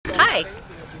Hi.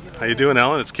 How you doing,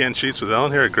 Ellen? It's Ken Sheets with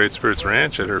Ellen here at Great Spirits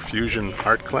Ranch at her fusion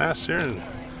art class here,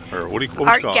 or what would you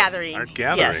Art call gathering. It? Art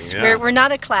gathering. Yes, yeah. we're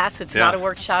not a class. It's not Yeah. a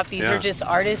workshop. These Yeah. are just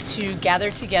artists who gather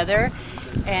together,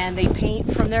 and they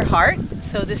paint from their heart.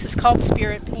 So this is called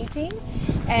spirit painting,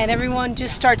 and everyone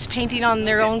just starts painting on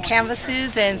their own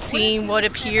canvases and seeing what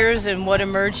appears and what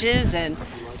emerges, and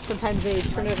sometimes they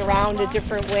turn it around a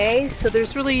different way. So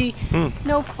there's really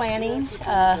no planning,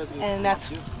 and that's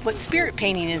what spirit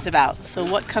painting is about. So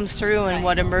what comes through and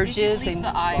what emerges, and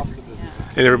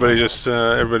And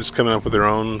everybody's coming up with their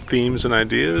own themes and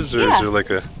ideas, or is there like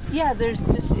a? Yeah,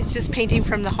 it's just painting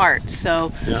from the heart.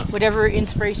 So Yeah. whatever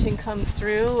inspiration comes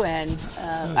through, and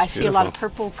I see a lot of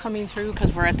purple coming through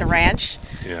because we're at the ranch.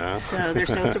 Yeah. So there's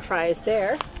no surprise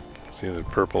there. See the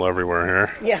purple everywhere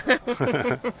here.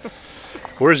 Yeah.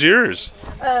 Where's yours?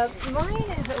 Mine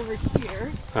is over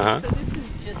here. Uh-huh. So this is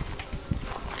just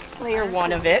layer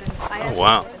one of it. Oh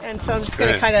wow. And so I'm That's just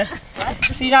going to great. kind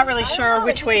of, so you're not really sure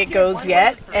which way it goes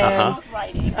yet. And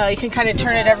you can kind of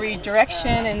turn it every direction,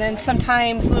 and then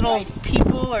sometimes little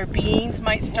people or beings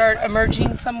might start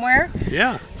emerging somewhere.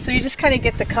 Yeah. So you just kind of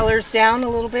get the colors down a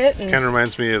little bit. And Kind of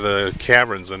reminds me of the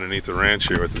caverns underneath the ranch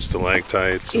here with the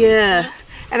stalactites. And yeah.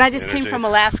 And I just came energy. from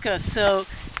Alaska, so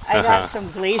I got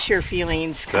some glacier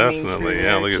feelings coming Definitely. through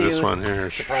Yeah. there, Look at this too. one here.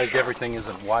 Surprised everything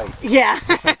isn't white. Yeah.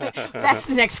 That's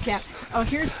the next camp. Oh,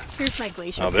 here's my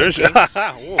glacier. Oh, there's. painting.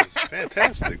 Whoa, it's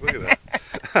fantastic. Look at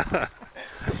that.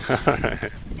 All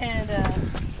right. And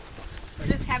we're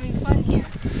just having fun here.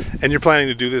 And you're planning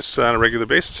to do this on a regular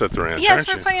basis at the ranch, Yes, aren't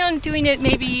we're you? planning on doing it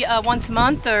maybe once a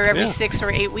month or every Yeah. 6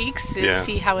 or 8 weeks to Yeah.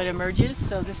 see how it emerges.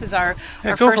 So this is our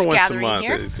Yeah, go first for once gathering a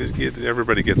month. here.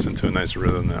 Everybody gets into a nice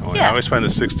rhythm that way. Yeah. I always find the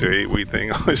 6 to 8 week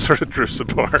thing always sort of drifts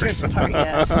apart. Drifts apart,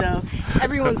 yeah. So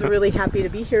everyone's really happy to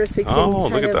be here. So you can Oh,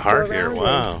 kind look at of the go heart here! around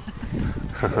Wow.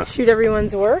 and shoot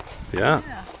everyone's work. Yeah.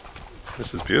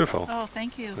 This is beautiful. Oh,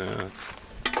 thank you. Yeah.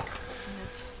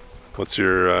 What's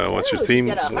your she's theme?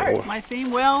 got a heart. My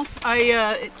theme, well,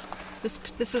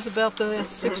 this is about the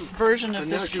 6th version of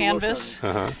this canvas,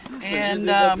 Uh-huh. and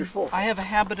I have a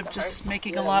habit of just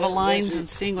making a lot of lines and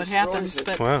seeing what happens.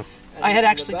 But Wow. I had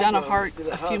actually done a heart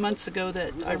a few months ago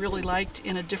that I really liked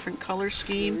in a different color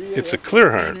scheme. It's a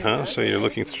clear heart, huh? So you're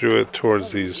looking through it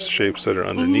towards these shapes that are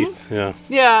underneath. Yeah.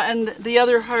 Yeah, and the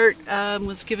other heart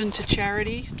was given to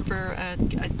charity for a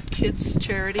kids'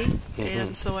 charity,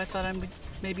 and so I thought I would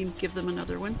maybe give them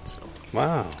another one. So.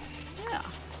 Wow. Yeah,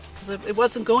 because it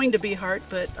wasn't going to be heart,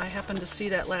 but I happened to see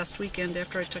that last weekend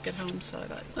after I took it home, so I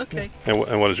thought, okay.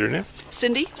 And what is your name?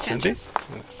 Cindy Cindy. Sanchez.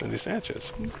 Cindy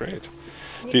Sanchez. Great.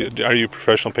 Are you a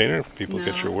professional painter? People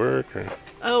get No. your work, or?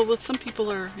 Oh, well, some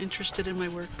people are interested in my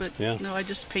work, but Yeah. no, I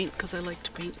just paint because I like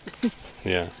to paint.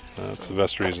 Yeah, that's the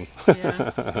best reason.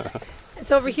 Yeah. And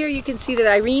so over here you can see that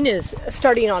Irene is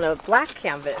starting on a black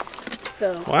canvas.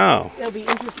 So Wow. it'll be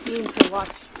interesting to watch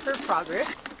her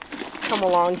progress come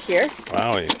along here.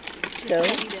 Wowie. So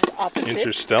it's opposite.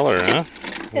 Interstellar, huh?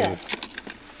 Yeah.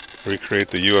 Recreate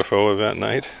the UFO event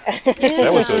night.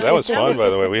 That was fun, by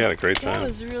the way. We had a great That time.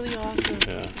 was really awesome.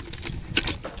 Yeah.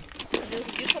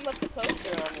 Did you come up the coast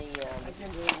or on the?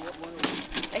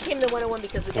 I came to 101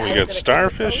 because we got. We got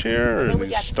starfish here, or And we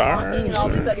these got talking, and stars, all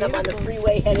of a or sudden I'm on the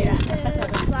freeway heading.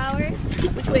 Flowers.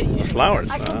 Which way do you? flowers.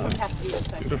 I come Wow. from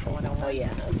Pasadena, Beautiful. Oh yeah.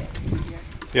 Okay.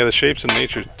 Yeah, the shapes in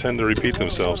nature tend to repeat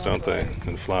themselves, don't they?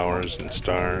 And flowers and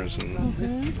stars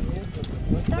and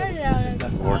Started out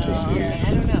as vortices.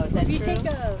 I don't know. Is that If you true? take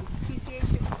a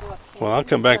PCH, you can go up. Well, I'll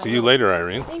come back to you later,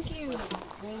 Irene. Thank you.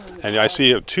 And I see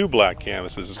you have 2 black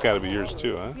canvases. It's got to be yours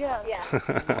too, huh? Yeah. Yeah.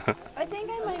 I think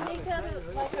I might make that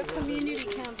like a community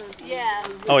canvas. Yeah.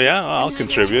 Oh yeah, I'll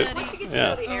contribute.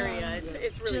 Yeah, The area,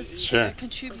 it's really Just easy. sure.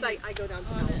 contribute. I go down to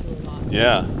Malibu a lot.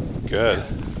 Yeah, good.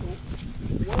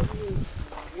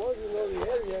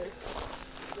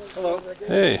 Hello.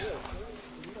 Hey,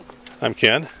 I'm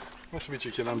Ken. Nice to meet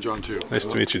you, Ken. I'm John too. Nice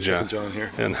to meet you, John. Second John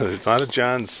here. And a lot of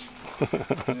Johns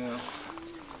Yeah.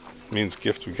 means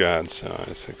gift of God, so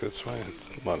I think that's why it's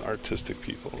a lot of artistic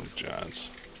people with Johns.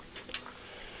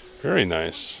 Very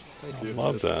nice. Thank you.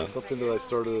 Love It's that. something that I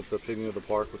started at the painting of the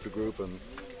park with the group and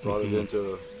brought it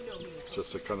into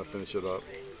just to kind of finish it up.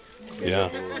 Clean it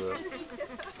up Yeah. a little bit.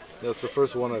 Yeah, it's the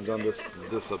first one I've done this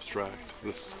abstract.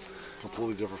 This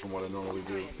completely different from what I normally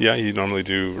do. Yeah, you normally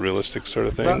do realistic sort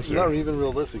of things? or- Not even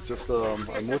realistic. Just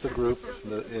I'm with a group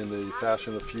in the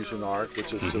fashion of fusion art,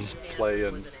 which is just play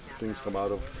and things come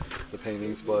out of the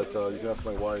paintings. But you can ask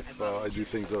my wife. I do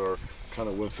things that are kind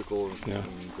of whimsical and, Yeah.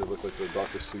 and they look like they're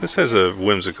Dr. Seuss. This has a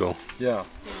whimsical. Yeah.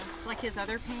 like his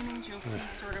other paintings, you'll see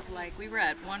sort of like, we were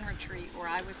at one retreat where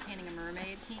I was painting a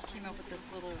mermaid. He came up with this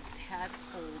little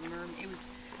tadpole mermaid. It was,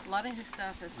 a lot of his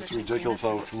stuff is It's such ridiculous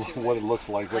how what it looks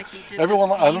like. But Like he did everyone,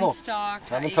 this I don't know. beanstalk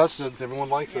I haven't to touched each- it. Everyone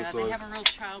likes Yeah, it. So they have a real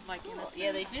childlike innocence.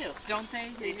 Yeah, they do. Don't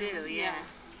they? They do, yeah.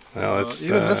 Well, it's,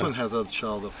 even this one has a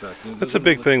child effect. that's a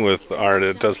big thing with art.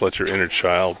 It does let your inner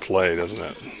child play, doesn't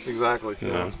it? Exactly.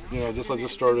 Yeah. I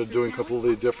just started doing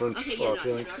completely different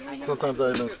feeling. Sometimes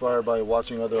I'm inspired by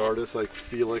watching other artists like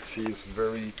Felix. He's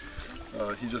very,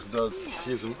 he just does.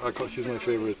 He's my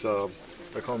favorite.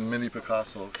 I call him Mini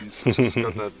Picasso. He's just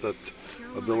got that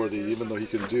ability, even though he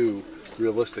can do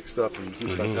realistic stuff, and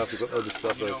he's fantastic at other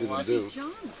stuff that I see him do.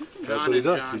 That's what he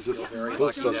does. He just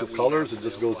builds stuff with colors. It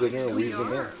just goes in there and weaves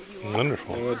them in.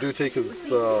 Wonderful. And I do take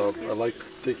his. I like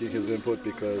taking his input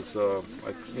because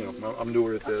I'm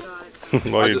newer at this.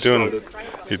 Well, I you're just doing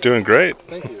started. great.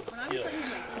 Thank you.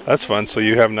 That's fun. So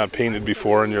you have not painted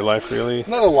before in your life, really?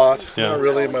 Not a lot, Yeah. not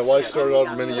really. My wife started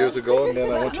out many years ago, and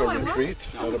then I went to a retreat.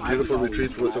 I had a beautiful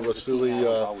retreat with the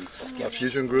Rasuli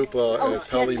fusion group at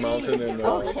Pali Mountain, and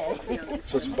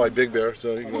it's just by Big Bear.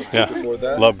 So Yeah. before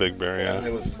that, Love Big Bear, and yeah.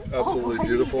 it was absolutely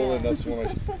beautiful. And that's when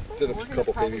I did a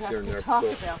couple paintings here and there.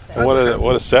 So And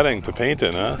what a setting to paint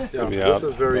in, huh? yeah, To be this out.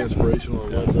 is very inspirational.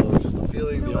 Just the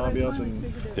feeling, the ambiance,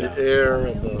 and Yeah. the air,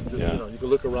 and Yeah. you can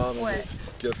look around and just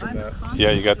get from that.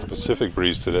 Yeah, you got the Pacific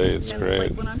breeze today. It's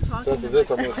great. So after this,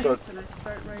 I'm going to start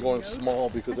going small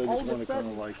because I just want to kind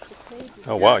of like.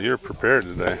 Oh wow, you're prepared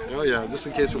today. Oh yeah, just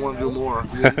in case we want to do more.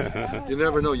 You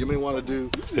never know. You may want to do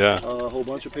Yeah, a whole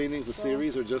bunch of paintings, a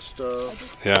series, or just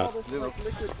yeah.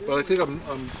 But I think I'm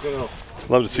gonna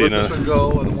Love to see let this one it.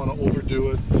 go. I don't want to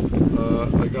overdo it.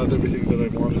 I got everything that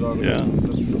I wanted out of Yeah.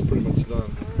 it. That's pretty much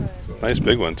done. So, Nice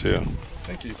big one too.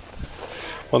 thank you.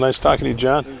 Well, nice talking to you,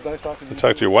 John. It was nice talking to I'll you.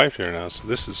 talk to your wife here now. So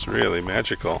this is really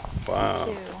magical. Wow.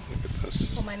 Thank you. Look at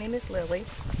this. Well, my name is Lily.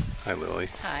 Hi, Lily.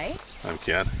 Hi. I'm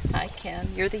Ken. Hi, Ken.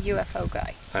 You're the UFO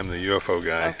guy. I'm the UFO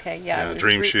guy. Okay, yeah, I was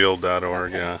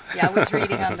Dreamshield.org. Yeah. Yeah, I was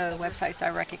reading on the website, so I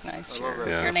recognized your,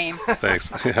 Yeah. your name. Thanks.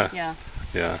 Yeah. Yeah.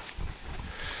 Yeah.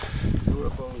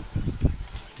 UFOs.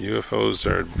 UFOs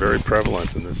are very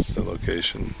prevalent in this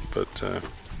location, but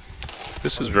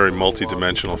this is very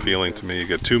multi-dimensional feeling to me. You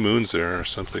got two moons there or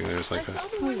something. There's like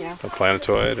Oh, yeah. a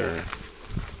planetoid or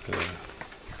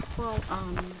Well,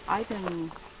 I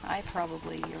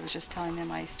was just telling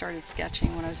them I started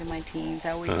sketching when I was in my teens.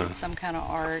 I always did some kind of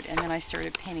art, and then I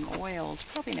started painting oils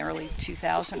probably in the early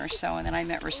 2000 or so, and then I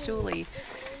met Rasuli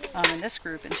in this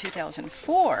group in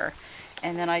 2004,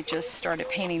 and then I just started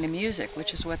painting the music,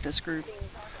 which is what this group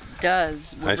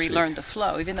does when I we see. learn the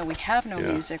flow. Even though we have no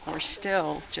Yeah. music, we're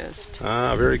still just...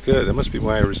 very good. That must be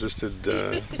why I resisted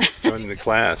joining the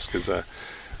class, because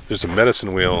there's a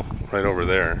medicine wheel right over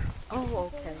there.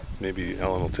 Oh, okay. Maybe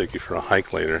Ellen will take you for a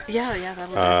hike later. Yeah,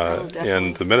 that'll definitely...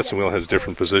 And the medicine wheel has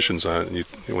different positions on it.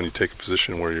 And when you take a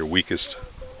position where your weakest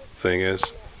thing is,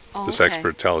 Oh, this okay.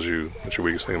 expert tells you what your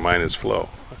weakest thing. Mine is flow.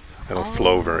 I don't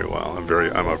flow very well.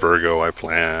 I'm a Virgo. I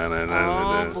plan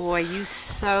Oh boy, you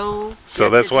so that's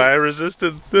get to why do- I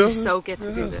resisted. You so get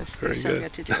to do this. Very You so good.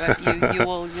 get to do it. You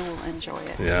will enjoy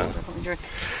it. Yeah. You'll definitely enjoy it.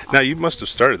 Now you must have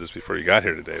started this before you got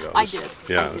here today, though. I This- did.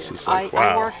 Yeah, I did. this is like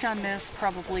I wow. worked on this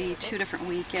probably 2 different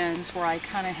weekends where I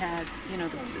kind of had,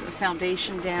 the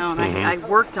foundation down. Mm-hmm. I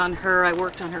worked on her. I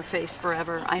worked on her face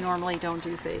forever. I normally don't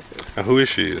do faces. Now, who is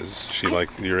she? Is she like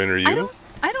your inner you?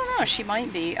 I don't know. She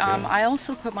might be. I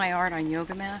also put my art on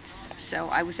yoga mats. So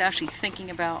I was actually thinking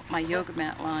about my yoga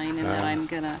mat line, and then I'm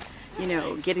gonna,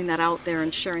 getting that out there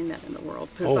and sharing that in the world.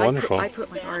 Oh, wonderful. I put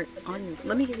my art on you.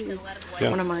 Let me give you Yeah.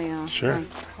 one of my Sure. my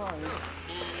cards.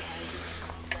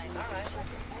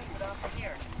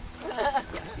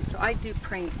 Yes, so I do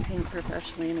paint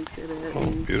professionally and exhibit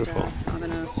and beautiful. stuff. I'm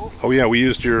gonna. Oh yeah,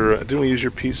 didn't we use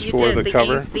your piece You for did the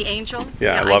cover? The angel.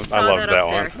 Yeah, I I love saw that up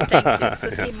one. There. Thank you.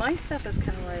 So Yeah. see, my stuff is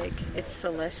kind of like it's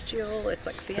celestial. It's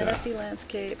like fantasy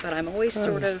landscape, but I'm always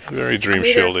sort of Very Dream I'm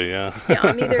either- Shieldy, yeah. Yeah,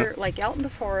 I'm either like out in the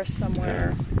forest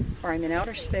somewhere, or I'm in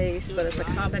outer space. But it's a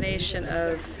combination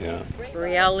of Yeah.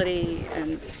 reality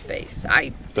and space.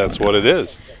 That's what it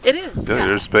is. It is. Yeah, Yeah.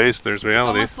 there's space, there's It's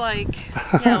reality. almost like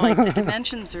like the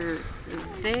dimensions are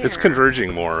there. It's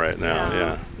converging more right now.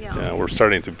 Yeah, Yeah. yeah. We're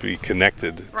starting to be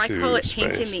connected Or I to call it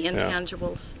space. painting the Yeah.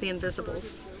 intangibles, the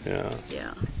invisibles. Yeah.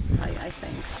 Yeah, I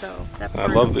think so. That I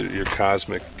part love of- your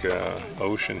cosmic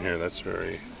ocean here. That's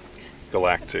very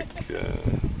galactic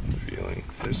feeling.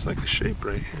 There's like a shape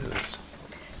right here.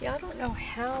 Yeah, I don't know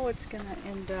how it's going to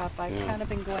end up. I've kind of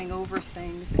been going over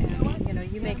things,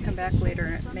 and you may come back later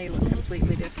and it may look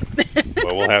completely different.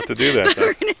 Well, we'll have to do that.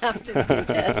 We're going to have to do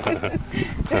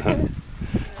that.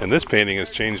 And this painting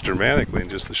has changed dramatically in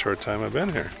just the short time I've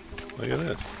been here. Look at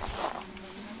this.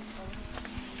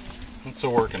 It's a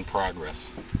work in progress.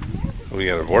 We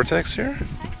got a vortex here?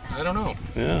 I don't know.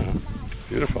 Yeah,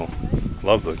 beautiful.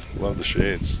 Love the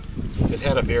shades. It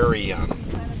had a very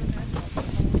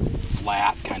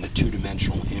flat, kind of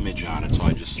two-dimensional image on it, so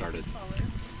I just started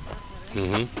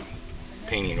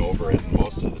painting over it. And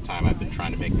most of the time, I've been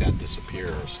trying to make that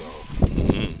disappear. So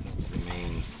that's the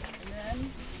main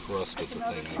thrust of the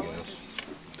thing, I guess.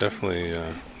 Definitely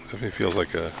feels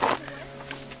like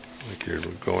you're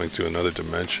going to another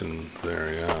dimension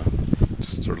there. Yeah,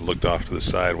 just sort of looked off to the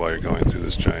side while you're going through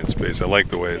this giant space. I like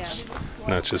the way it's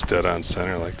not just dead on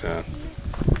center like that.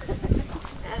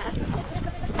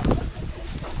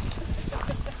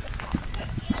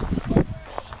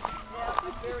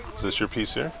 Is this your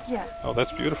piece here? Yeah. Oh,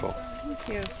 that's beautiful. Thank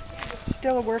you.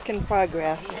 Still a work in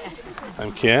progress.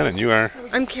 I'm Ken, and you are?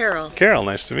 I'm Carol. Carol,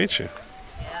 nice to meet you.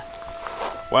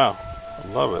 Wow, I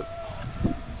love it.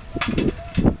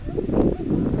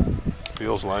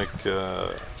 Feels like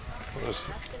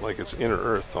it's inner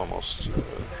earth almost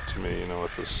to me, you know,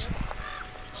 with this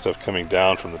stuff coming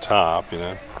down from the top, you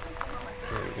know,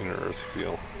 very inner earth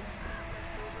feel.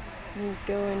 You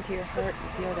go into your heart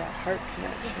and feel that heart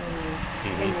connection,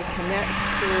 and you connect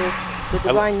to the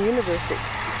divine universe. It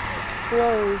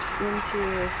flows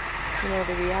into, you know,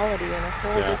 the reality in a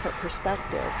whole different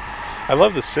perspective. I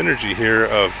love the synergy here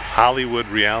of Hollywood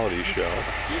reality show,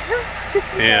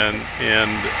 and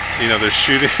you know, they're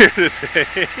shooting here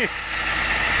today.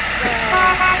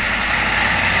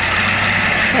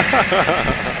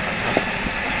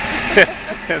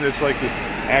 And it's like this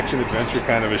action adventure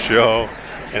kind of a show.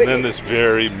 And then this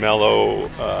very mellow,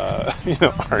 you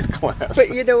know, art class.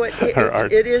 But you know what?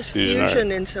 It is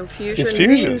fusion, and so fusion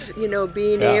means, you know,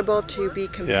 being able to be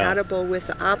compatible with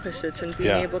the opposites and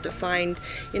being able to find,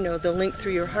 you know, the link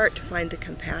through your heart to find the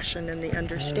compassion and the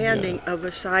understanding of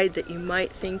a side that you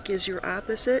might think is your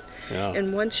opposite.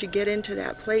 And once you get into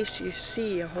that place, you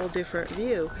see a whole different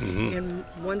view. And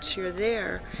once you're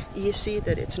there, you see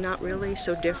that it's not really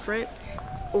so different.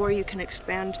 Or you can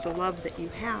expand the love that you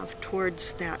have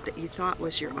towards that you thought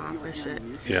was your opposite.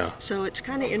 Yeah. So it's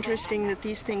kind of interesting that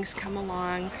these things come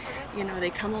along, you know, they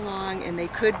come along and they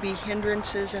could be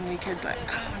hindrances, and we could like,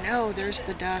 oh no, there's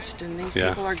the dust and these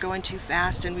people are going too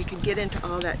fast, and we could get into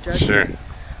all that judgment. Sure.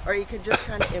 Or you could just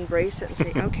kind of embrace it and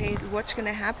say, okay, what's going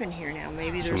to happen here now?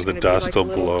 Maybe there's Some of the going to be dust like a will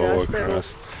little blow dust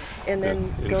across. And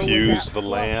then go infuse with the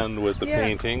land with the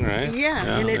painting, right?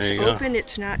 Yeah, and it's there you open, go.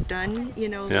 it's not done, you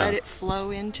know, let it flow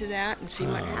into that and see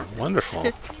what happens. Wonderful.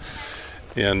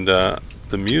 And the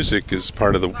music is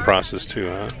part of the process too,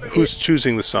 huh? Who's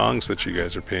choosing the songs that you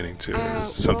guys are painting to?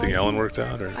 Is it something Ellen worked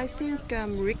out? Or? I think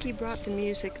Ricky brought the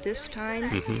music this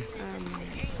time,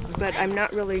 but I'm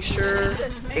not really sure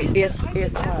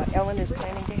if Ellen is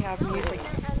planning to have music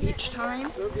each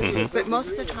time. But most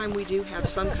of the time we do have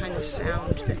some kind of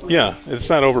sound. That we it's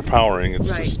not overpowering. It's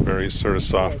just very sort of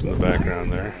soft in the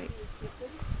background there.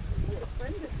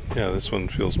 Yeah, this one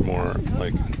feels more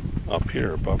like up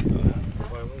here above the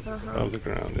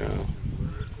ground. Yeah.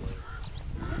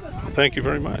 Well, thank you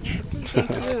very much. Thank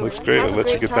you. Looks great. I'll let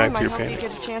you get back to your painting. I painting. hope you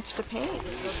get a chance to paint.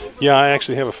 Yeah, I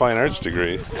actually have a fine arts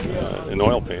degree in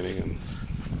oil painting, and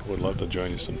would love to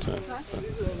join you sometime.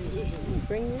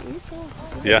 Bring your easel.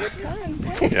 This is Yeah. a good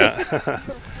time. Yeah.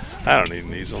 I don't need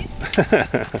an easel.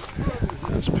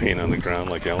 Just paint on the ground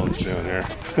like Ellen's doing here.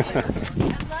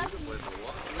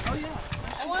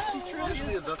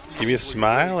 Give me a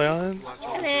smile, Ellen.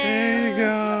 Hello. There you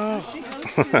go.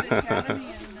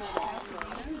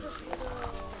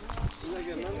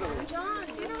 John,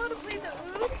 do you know how to play the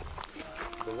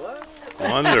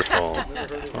oud? Wonderful.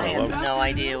 I have no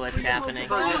idea what's happening.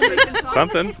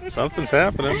 Something's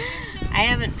happening. I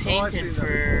haven't painted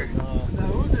for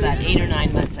about 8 or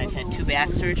 9 months. I've had 2 back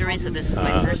surgeries, so this is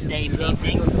my first day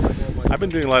painting. I've been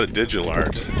doing a lot of digital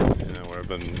art, you know, where I've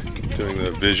been doing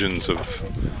the visions of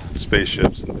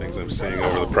spaceships and things I'm seeing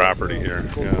over the property here.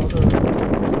 Yeah.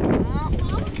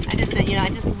 I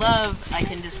just love, I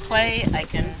can just play, I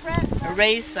can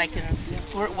erase, I can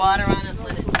squirt water on it,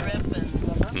 let it drip,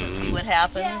 and see what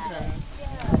happens.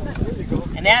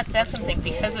 And that's something,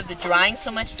 because of the drying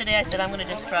so much today, I said I'm going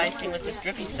to just try seeing what this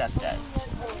drippy stuff does.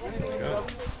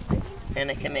 And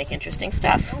it can make interesting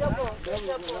stuff.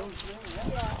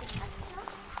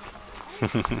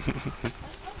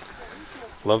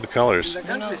 Love the colors.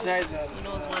 Who knows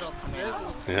what'll come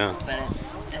out. Yeah. But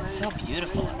it's so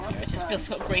beautiful up here. It just feels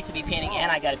so great to be painting, and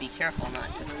I got to be careful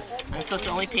not to. I'm supposed to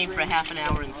only paint for a half an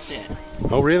hour and sit.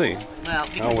 Oh, really? Well,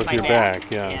 because with of my your back,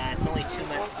 yeah. Yeah, it's only 2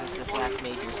 months since this last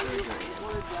major surgery.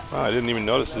 Wow, I didn't even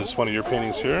notice. Is this one of your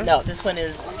paintings here? No, this one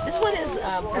is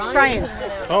Brian's.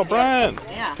 Oh, Brian.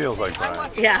 Yeah. Feels like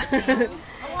Brian. Yeah.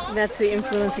 That's the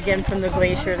influence again from the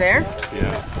glacier there.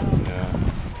 Yeah.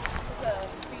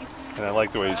 And I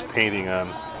like the way he's painting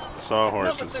on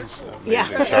sawhorses. He's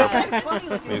amazing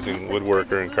amazing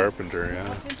woodworker and carpenter,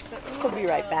 yeah. We'll be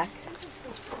right back.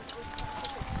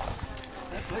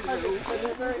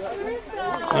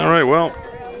 All right, well,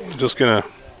 I'm just going to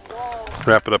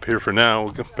wrap it up here for now.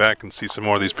 We'll get back and see some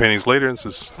more of these paintings later. This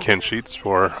is Ken Sheets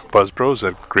for Buzz Bros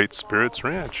at Great Spirits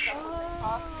Ranch.